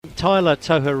Tyla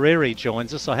Toheriri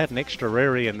joins us. I had an extra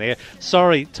riri in there.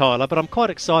 Sorry, Tyla, but I'm quite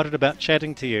excited about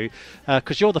chatting to you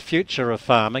because you're the future of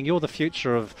farming. You're the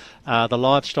future of the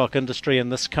livestock industry in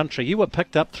this country. You were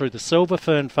picked up through the Silver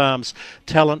Fern Farms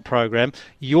talent program.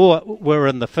 You were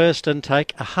in the first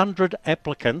intake, 100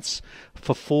 applicants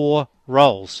for 4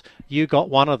 roles. You got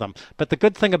one of them. But the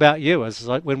good thing about you is,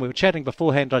 like, when we were chatting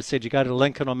beforehand, I said you go to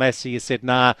Lincoln or Massey. You said,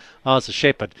 nah, I was a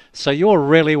shepherd. So you're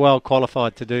really well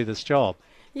qualified to do this job.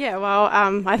 Yeah, well,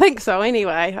 I think so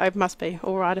anyway. I must be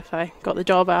all right if I got the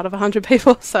job out of 100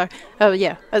 people. So,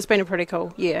 yeah, it's been a pretty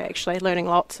cool year, actually, learning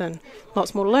lots and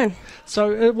lots more to learn.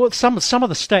 So some of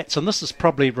the stats, and this is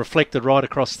probably reflected right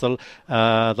across the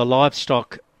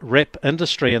livestock rep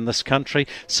industry in this country.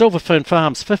 Silver Fern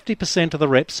Farms, 50% of the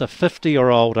reps are 50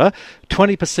 or older,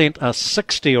 20% are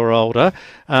 60 or older,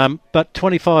 but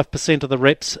 25% of the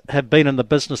reps have been in the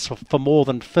business for more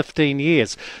than 15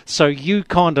 years. So you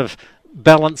kind of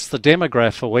balance the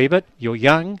demographic a wee bit. You're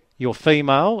young, you're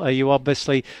female, you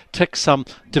obviously tick some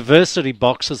diversity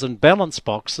boxes and balance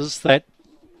boxes that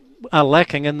are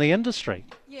lacking in the industry.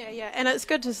 Yeah, and it's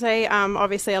good to see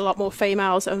obviously a lot more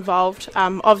females involved.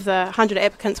 Of the 100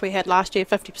 applicants we had last year,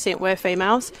 50% were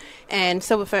females, and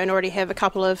Silver Fern already have a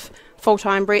couple of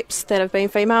full-time reps that have been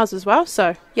females as well.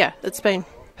 So yeah, it's been.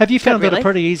 Have you found that a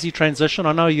pretty easy transition?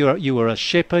 I know you were a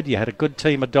shepherd, you had a good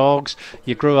team of dogs,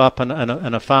 you grew up in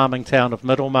a farming town of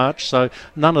Middlemarch, so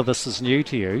none of this is new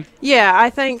to you. Yeah, I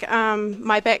think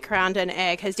my background in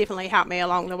ag has definitely helped me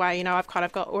along the way. You know, I've kind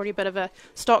of got already a bit of a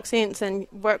stock sense and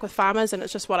work with farmers, and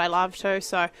it's just what I love too,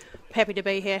 so happy to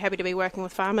be here, happy to be working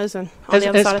with farmers and on the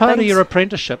other side of things. As part of your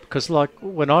apprenticeship, because like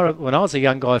when I was a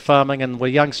young guy farming and were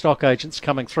young stock agents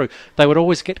coming through, they would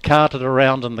always get carted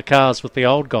around in the cars with the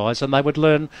old guys and they would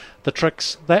learn the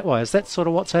tricks that way. Is that sort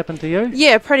of what's happened to you?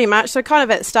 Yeah, pretty much. So kind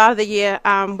of at the start of the year,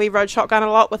 we rode shotgun a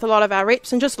lot with a lot of our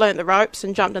reps and just learnt the ropes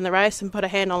and jumped in the race and put a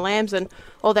hand on lambs and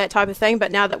all that type of thing.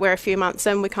 But now that we're a few months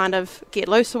in, we kind of get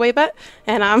loose a wee bit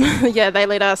and yeah, they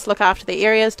let us look after the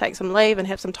areas, take some leave and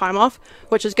have some time off,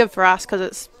 which is good for us because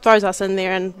it throws us in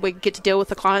there and we get to deal with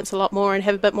the clients a lot more and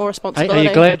have a bit more responsibility. Are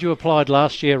you glad you applied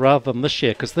last year rather than this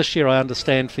year? Because this year I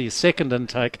understand for your second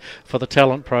intake for the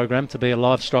talent program to be a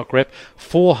livestock rep,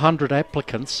 400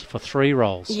 applicants for 3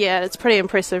 roles. Yeah, it's pretty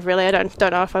impressive really. I don't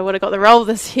know if I would have got the role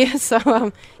this year.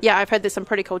 So yeah, I've heard there's some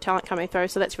pretty cool talent coming through,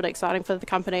 so that's really exciting for the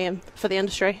company and for the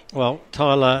industry. Well,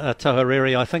 Tyla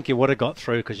Toheriri, I think you would have got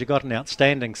through because you got an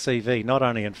outstanding CV, not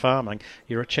only in farming,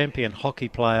 you're a champion hockey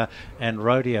player and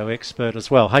rodeo expert as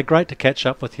well. Hey, great to catch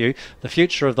up with you. The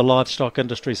future of the livestock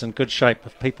industry is in good shape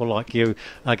if people like you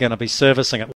are going to be servicing it.